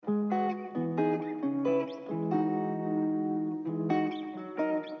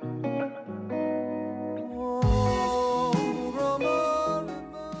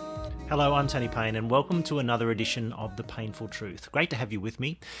Hello, I'm Tony Payne and welcome to another edition of The Painful Truth. Great to have you with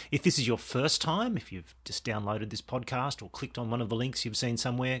me. If this is your first time, if you've just downloaded this podcast or clicked on one of the links you've seen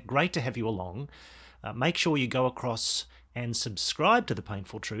somewhere, great to have you along. Make sure you go across and subscribe to The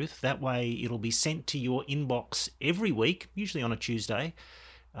Painful Truth. That way it'll be sent to your inbox every week, usually on a Tuesday,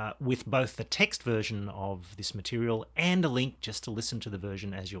 with both the text version of this material and a link just to listen to the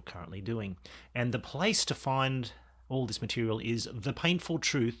version as you're currently doing. And the place to find all this material is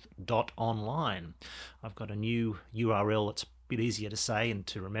thepainfultruth.online. I've got a new URL that's a bit easier to say and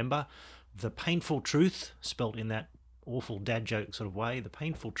to remember. The Painful Truth, spelt in that awful dad joke sort of way,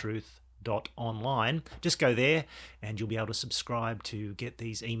 thepainfultruth.online. Just go there and you'll be able to subscribe to get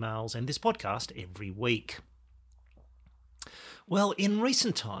these emails and this podcast every week. Well, in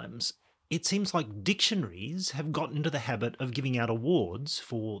recent times, it seems like dictionaries have gotten into the habit of giving out awards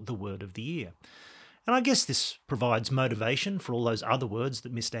for the word of the year. And I guess this provides motivation for all those other words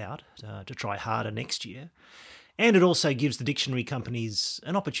that missed out to try harder next year. And it also gives the dictionary companies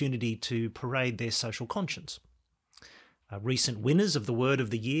an opportunity to parade their social conscience. Recent winners of the word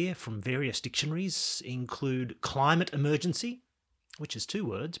of the year from various dictionaries include climate emergency, which is 2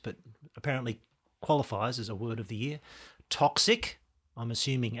 words, but apparently qualifies as a word of the year. Toxic, I'm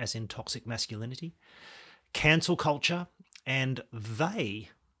assuming as in toxic masculinity. Cancel culture, and they.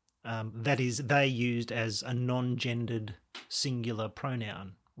 That is, they used as a non-gendered singular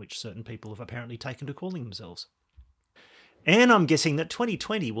pronoun, which certain people have apparently taken to calling themselves. And I'm guessing that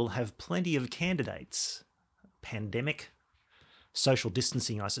 2020 will have plenty of candidates. Pandemic, social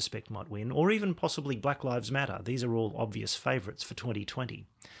distancing, I suspect, might win, or even possibly Black Lives Matter. These are all obvious favourites for 2020.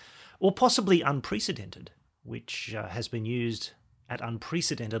 Or possibly unprecedented, which has been used at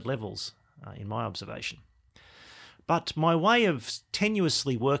unprecedented levels, in my observation. But my way of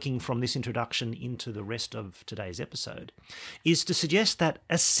tenuously working from this introduction into the rest of today's episode is to suggest that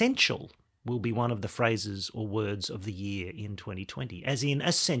essential will be one of the phrases or words of the year in 2020, as in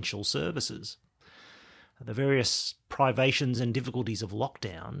essential services. The various privations and difficulties of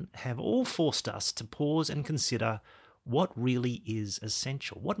lockdown have all forced us to pause and consider what really is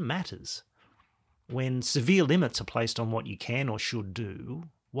essential, what matters. When severe limits are placed on what you can or should do,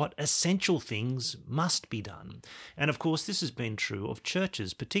 what essential things must be done. And of course, this has been true of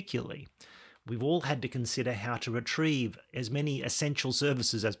churches particularly. We've all had to consider how to retrieve as many essential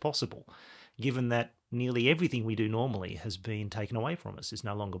services as possible, given that nearly everything we do normally has been taken away from us, is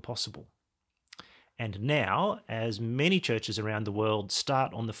no longer possible. And now, as many churches around the world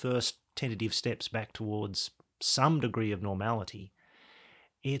start on the first tentative steps back towards some degree of normality,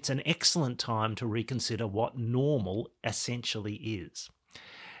 it's an excellent time to reconsider what normal essentially is.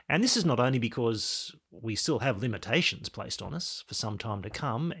 And this is not only because we still have limitations placed on us for some time to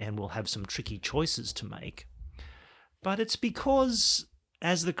come and we'll have some tricky choices to make, but it's because,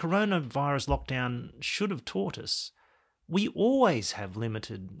 as the coronavirus lockdown should have taught us, we always have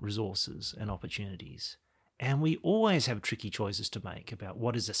limited resources and opportunities, and we always have tricky choices to make about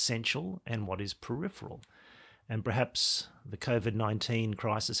what is essential and what is peripheral. And perhaps the COVID-19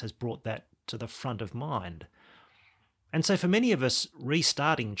 crisis has brought that to the front of mind. And so for many of us,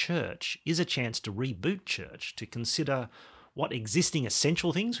 restarting church is a chance to reboot church, to consider what existing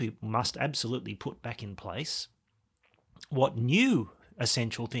essential things we must absolutely put back in place, what new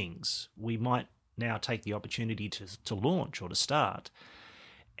essential things we might now take the opportunity to launch or to start,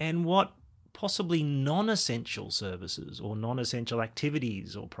 and what possibly non-essential services or non-essential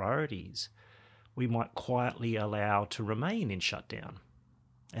activities or priorities we might quietly allow to remain in shutdown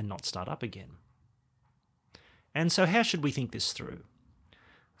and not start up again. And so how should we think this through?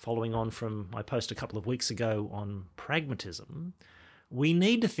 Following on from my post a couple of weeks ago on pragmatism, we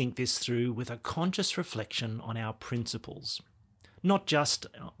need to think this through with a conscious reflection on our principles, not just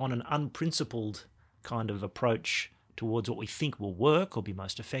on an unprincipled kind of approach towards what we think will work or be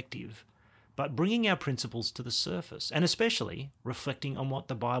most effective, but bringing our principles to the surface, and especially reflecting on what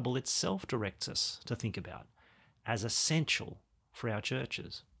the Bible itself directs us to think about as essential for our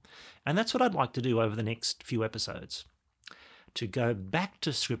churches. And that's what I'd like to do over the next few episodes, to go back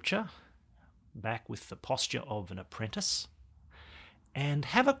to Scripture, back with the posture of an apprentice, and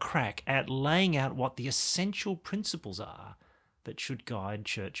have a crack at laying out what the essential principles are that should guide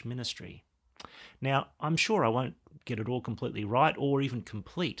church ministry. Now, I'm sure I won't get it all completely right or even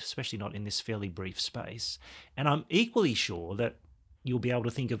complete, especially not in this fairly brief space, and I'm equally sure that you'll be able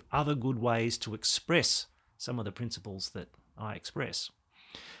to think of other good ways to express some of the principles that I express.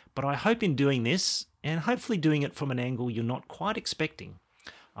 But I hope in doing this, and hopefully doing it from an angle you're not quite expecting,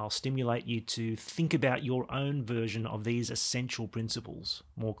 I'll stimulate you to think about your own version of these essential principles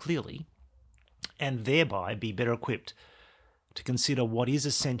more clearly, and thereby be better equipped to consider what is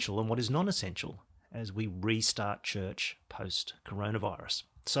essential and what is non-essential as we restart church post-coronavirus.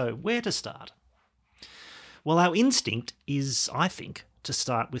 So where to start? Well, our instinct is, I think, to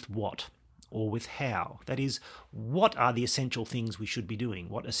start with what or with how. That is, what are the essential things we should be doing?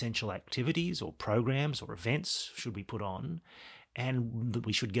 What essential activities or programs or events should we put on? And that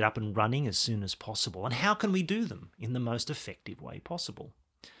we should get up and running as soon as possible. And how can we do them in the most effective way possible?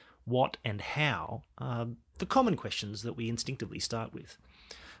 What and how are the common questions that we instinctively start with.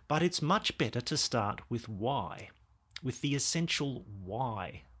 But it's much better to start with why, with the essential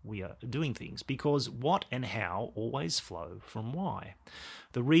why we are doing things, because what and how always flow from why.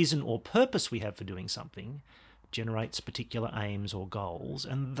 The reason or purpose we have for doing something generates particular aims or goals,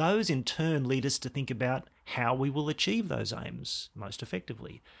 and those in turn lead us to think about how we will achieve those aims most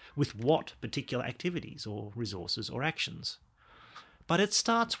effectively, with what particular activities or resources or actions. But it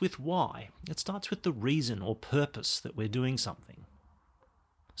starts with why. It starts with the reason or purpose that we're doing something.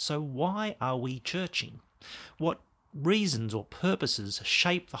 So why are we churching? What reasons or purposes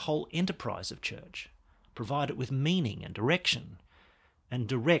shape the whole enterprise of church, provide it with meaning and direction, and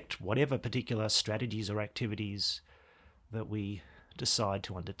direct whatever particular strategies or activities that we decide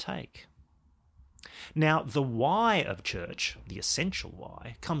to undertake? Now, the why of church, the essential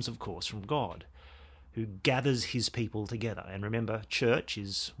why, comes of course from God, who gathers his people together. And remember, church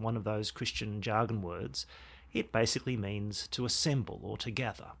is one of those Christian jargon words. It basically means to assemble or to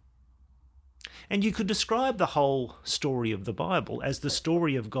gather. And you could describe the whole story of the Bible as the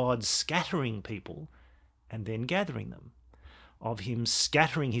story of God scattering people and then gathering them, of him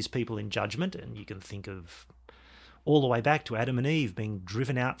scattering his people in judgment, and you can think of all the way back to Adam and Eve being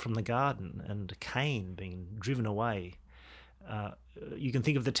driven out from the garden and Cain being driven away. You can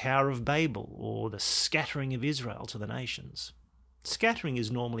think of the Tower of Babel or the scattering of Israel to the nations. Scattering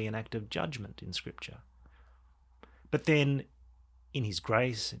is normally an act of judgment in Scripture. But then, in his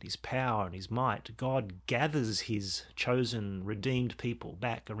grace and his power and his might, God gathers his chosen, redeemed people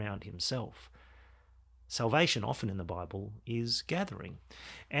back around himself. Salvation, often in the Bible, is gathering.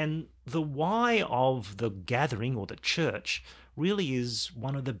 And the why of the gathering or the church really is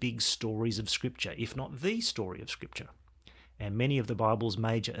one of the big stories of Scripture, if not the story of Scripture. And many of the Bible's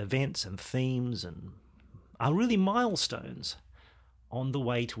major events and themes are really milestones on the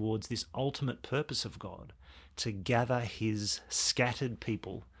way towards this ultimate purpose of God, to gather his scattered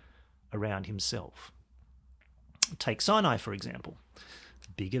people around himself. Take Sinai, for example.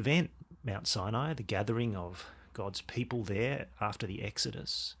 Big event, Mount Sinai, the gathering of God's people there after the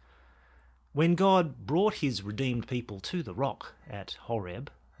Exodus. When God brought his redeemed people to the rock at Horeb,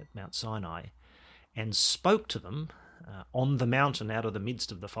 at Mount Sinai, and spoke to them on the mountain out of the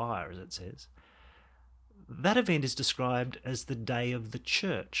midst of the fire, as it says, that event is described as the day of the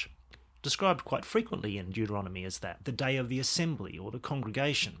church, described quite frequently in Deuteronomy as that, the day of the assembly or the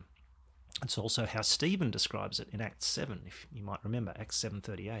congregation. It's also how Stephen describes it in Acts 7, if you might remember, Acts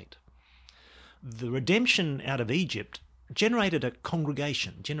 7:38. The redemption out of Egypt generated a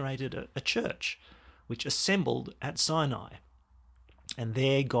congregation, generated a church, which assembled at Sinai. And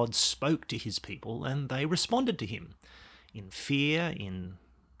there God spoke to his people, and they responded to him in fear, in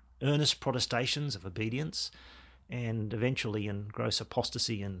earnest protestations of obedience, and eventually in gross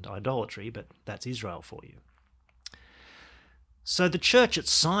apostasy and idolatry, but that's Israel for you. So the church at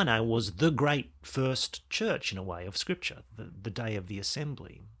Sinai was the great first church, in a way, of Scripture, the day of the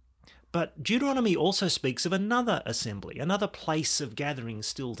assembly. But Deuteronomy also speaks of another assembly, another place of gathering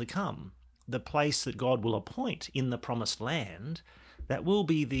still to come, the place that God will appoint in the promised land that will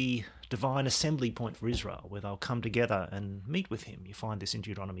be the divine assembly point for Israel, where they'll come together and meet with him. You find this in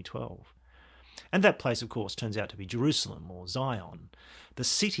Deuteronomy 12. And that place, of course, turns out to be Jerusalem, or Zion, the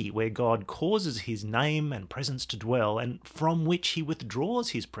city where God causes his name and presence to dwell, and from which he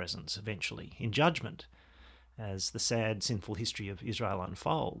withdraws his presence eventually in judgment, as the sad, sinful history of Israel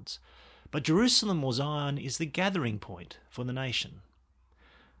unfolds. But Jerusalem, or Zion, is the gathering point for the nation.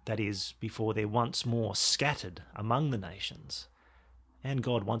 That is, before they're once more scattered among the nations, and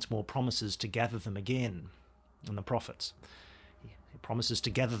God once more promises to gather them again in the prophets. He promises to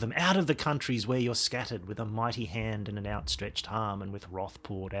gather them out of the countries where you're scattered with a mighty hand and an outstretched arm and with wrath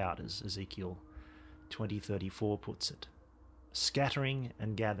poured out, as Ezekiel 20:34 puts it. Scattering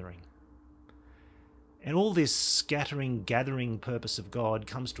and gathering. And all this scattering, gathering purpose of God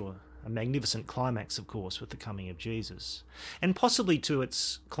comes to a magnificent climax, of course, with the coming of Jesus, and possibly to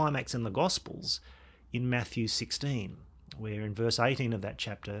its climax in the Gospels in Matthew 16, where in verse 18 of that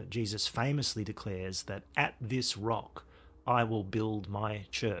chapter, Jesus famously declares that at this rock I will build my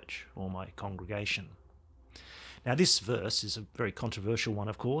church, or my congregation. Now, this verse is a very controversial one,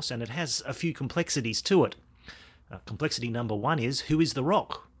 of course, and it has a few complexities to it. Complexity number one is, who is the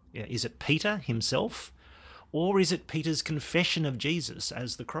rock? Is it Peter himself? Or is it Peter's confession of Jesus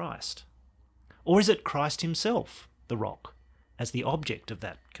as the Christ? Or is it Christ himself, the rock, as the object of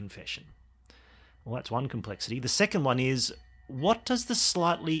that confession? Well, that's one complexity. The second one is, what does the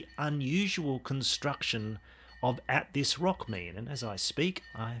slightly unusual construction of "at this rock" mean? And as I speak,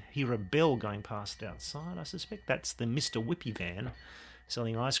 I hear a bell going past outside. I suspect that's the Mr. Whippy van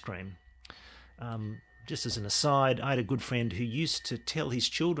selling ice cream. Just as an aside, I had a good friend who used to tell his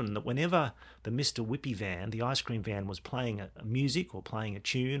children that whenever the Mr. Whippy van, the ice cream van, was playing a music or playing a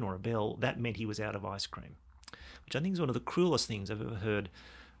tune or a bell, that meant he was out of ice cream, which I think is one of the cruelest things I've ever heard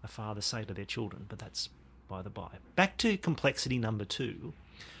a father say to their children, but that's by the by. Back to complexity number 2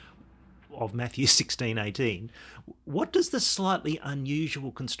 of Matthew 16:18. What does the slightly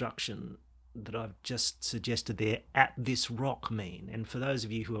unusual construction that I've just suggested there, "at this rock," mean? And for those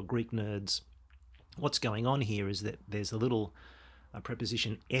of you who are Greek nerds, what's going on here is that there's a little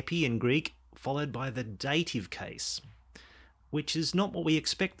preposition epi in Greek followed by the dative case, which is not what we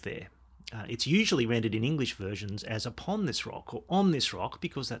expect there. It's usually rendered in English versions as "upon this rock" or "on this rock,"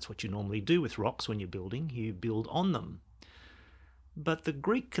 because that's what you normally do with rocks when you're building. You build on them. But the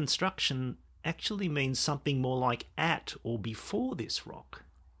Greek construction actually means something more like "at" or "before this rock."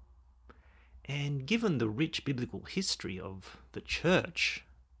 And given the rich biblical history of the church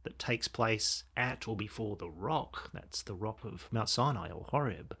that takes place at or before the rock, that's the rock of Mount Sinai or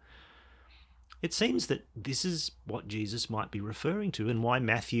Horeb, it seems that this is what Jesus might be referring to and why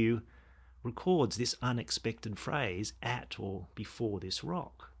Matthew records this unexpected phrase, "at or before this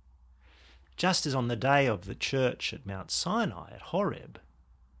rock." Just as on the day of the church at Mount Sinai at Horeb,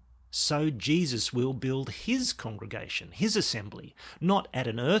 so Jesus will build his congregation, his assembly, not at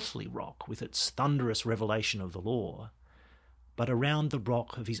an earthly rock with its thunderous revelation of the law, but around the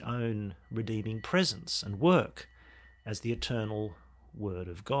rock of his own redeeming presence and work as the eternal Word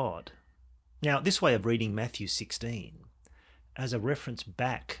of God. Now, this way of reading Matthew 16 as a reference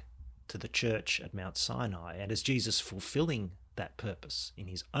back to the church at Mount Sinai and as Jesus fulfilling that purpose in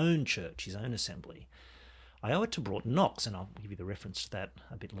his own church, his own assembly, I owe it to Broughton Knox, and I'll give you the reference to that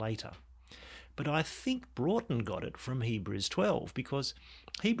a bit later. But I think Broughton got it from Hebrews 12, because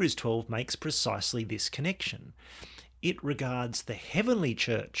Hebrews 12 makes precisely this connection. It regards the heavenly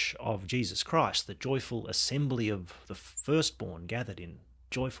church of Jesus Christ, the joyful assembly of the firstborn gathered in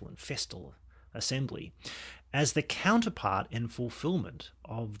joyful and festal assembly, as the counterpart and fulfillment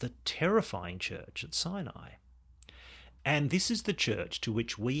of the terrifying church at Sinai. And this is the church to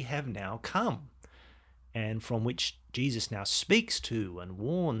which we have now come, and from which Jesus now speaks to and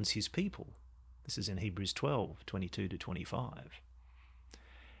warns his people. This is in Hebrews 12, 22 to 25.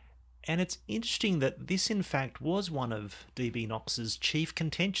 And it's interesting that this, in fact, was one of D.B. Knox's chief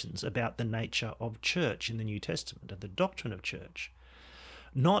contentions about the nature of church in the New Testament and the doctrine of church.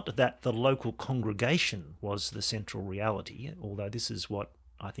 Not that the local congregation was the central reality, although this is what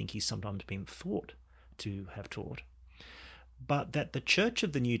I think he's sometimes been thought to have taught, but that the church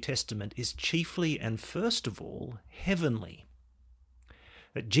of the New Testament is chiefly and first of all heavenly.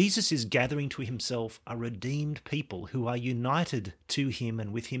 That Jesus is gathering to himself a redeemed people who are united to him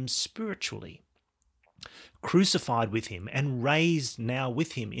and with him spiritually, crucified with him and raised now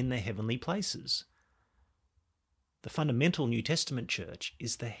with him in the heavenly places. The fundamental New Testament church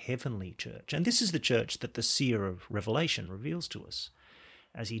is the heavenly church, and this is the church that the seer of Revelation reveals to us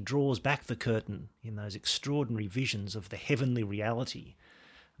as he draws back the curtain in those extraordinary visions of the heavenly reality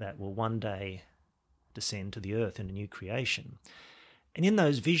that will one day descend to the earth in a new creation. And in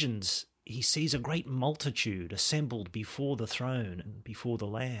those visions, he sees a great multitude assembled before the throne and before the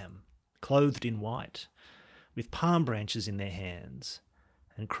Lamb, clothed in white, with palm branches in their hands,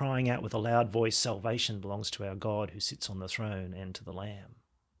 and crying out with a loud voice, "Salvation belongs to our God who sits on the throne and to the Lamb."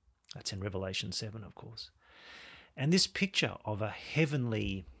 That's in Revelation 7, of course. And this picture of a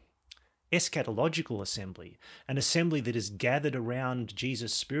heavenly eschatological assembly, an assembly that is gathered around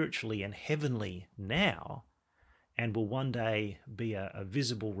Jesus spiritually and heavenly now, and will one day be a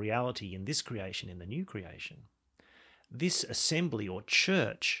visible reality in this creation, in the new creation. This assembly or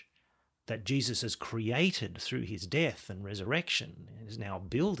church that Jesus has created through his death and resurrection and is now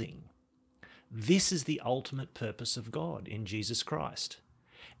building, this is the ultimate purpose of God in Jesus Christ.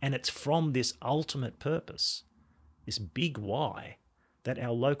 And it's from this ultimate purpose, this big why, that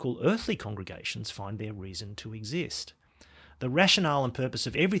our local earthly congregations find their reason to exist. The rationale and purpose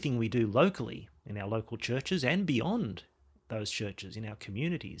of everything we do locally in our local churches and beyond those churches, in our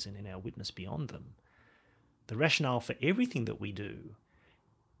communities and in our witness beyond them, the rationale for everything that we do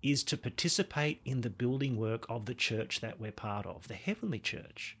is to participate in the building work of the church that we're part of, the heavenly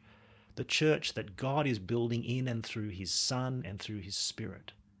church, the church that God is building in and through his Son and through his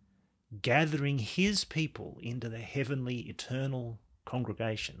Spirit, gathering his people into the heavenly, eternal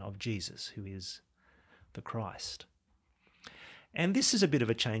congregation of Jesus, who is the Christ. And this is a bit of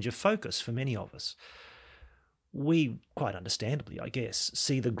a change of focus for many of us. We, quite understandably, I guess,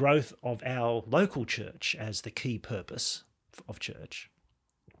 see the growth of our local church as the key purpose of church.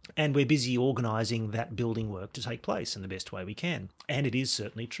 And we're busy organising that building work to take place in the best way we can. And it is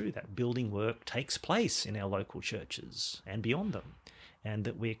certainly true that building work takes place in our local churches and beyond them, and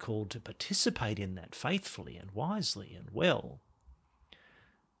that we're called to participate in that faithfully and wisely and well.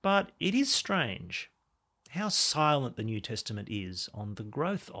 But it is strange how silent the New Testament is on the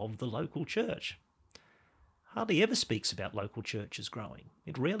growth of the local church. Hardly ever speaks about local churches growing.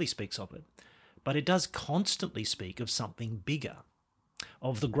 It rarely speaks of it. But it does constantly speak of something bigger,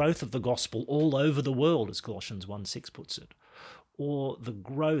 of the growth of the gospel all over the world, as Colossians 1:6 puts it, or the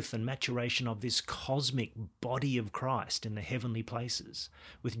growth and maturation of this cosmic body of Christ in the heavenly places,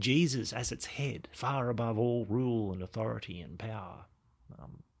 with Jesus as its head, far above all rule and authority and power.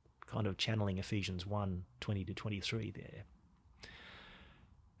 Kind of channeling Ephesians 1:20-23 there.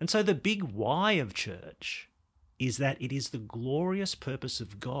 And so the big why of church is that it is the glorious purpose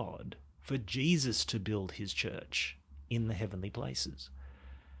of God for Jesus to build his church in the heavenly places.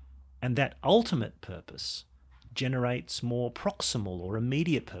 And that ultimate purpose generates more proximal or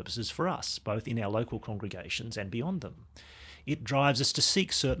immediate purposes for us, both in our local congregations and beyond them. It drives us to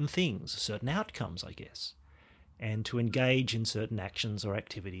seek certain things, certain outcomes, I guess, and to engage in certain actions or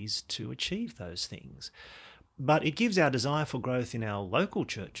activities to achieve those things. But it gives our desire for growth in our local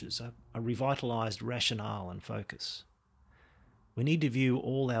churches a revitalised rationale and focus. We need to view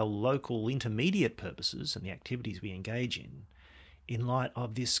all our local intermediate purposes and the activities we engage in light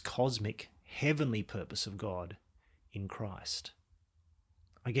of this cosmic, heavenly purpose of God in Christ.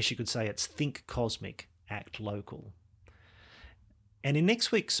 I guess you could say it's think cosmic, act local. And in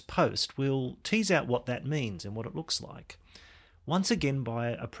next week's post, we'll tease out what that means and what it looks like, once again by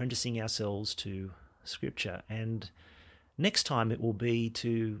apprenticing ourselves to Scripture. And next time it will be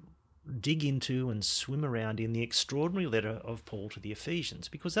to dig into and swim around in the extraordinary letter of Paul to the Ephesians,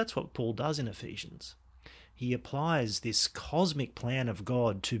 because that's what Paul does in Ephesians. He applies this cosmic plan of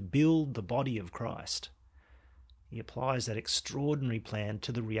God to build the body of Christ. He applies that extraordinary plan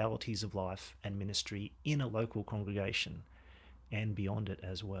to the realities of life and ministry in a local congregation and beyond it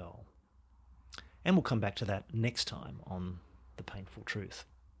as well. And we'll come back to that next time on The Painful Truth.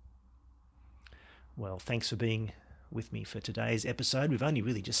 Well, thanks for being with me for today's episode. We've only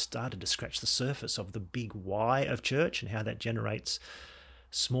really just started to scratch the surface of the big why of church and how that generates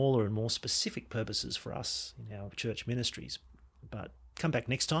smaller and more specific purposes for us in our church ministries. But come back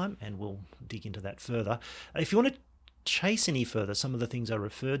next time and we'll dig into that further. If you want to chase any further some of the things I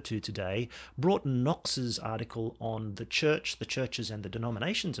referred to today, Broughton Knox's article on the church, the churches and the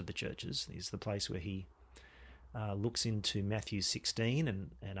denominations of the churches is the place where he looks into Matthew 16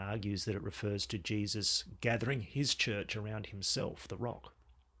 and argues that it refers to Jesus gathering his church around himself, the rock.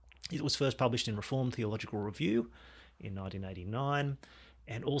 It was first published in Reformed Theological Review in 1989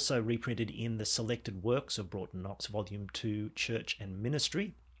 and also reprinted in the Selected Works of Broughton Knox, Volume 2, Church and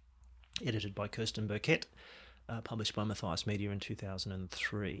Ministry, edited by Kirsten Burkett, published by Matthias Media in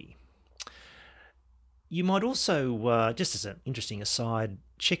 2003. You might also, just as an interesting aside,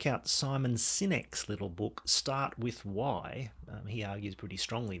 check out Simon Sinek's little book, Start With Why. He argues pretty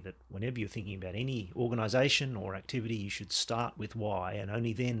strongly that whenever you're thinking about any organisation or activity, you should start with why and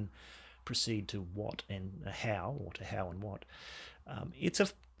only then proceed to what and how, or to how and what. It's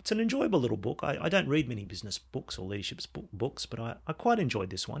an enjoyable little book. I don't read many business books or leadership books, but I quite enjoyed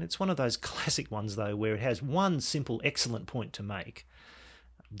this one. It's one of those classic ones, though, where it has one simple, excellent point to make.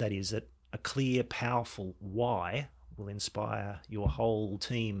 That is that a clear, powerful why will inspire your whole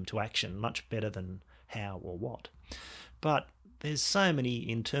team to action much better than how or what. But there's so many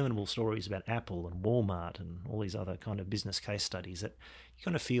interminable stories about Apple and Walmart and all these other kind of business case studies that you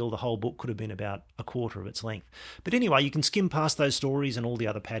kind of feel the whole book could have been about a quarter of its length. But anyway, you can skim past those stories and all the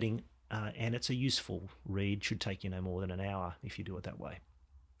other padding, and it's a useful read. Should take you no more than an hour if you do it that way.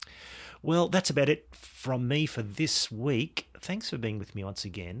 Well, that's about it from me for this week. Thanks for being with me once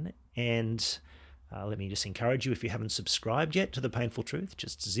again. And let me just encourage you, if you haven't subscribed yet to The Painful Truth,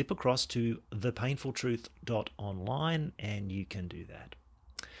 just zip across to thepainfultruth.online and you can do that.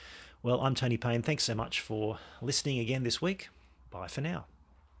 Well, I'm Tony Payne. Thanks so much for listening again this week. Bye for now.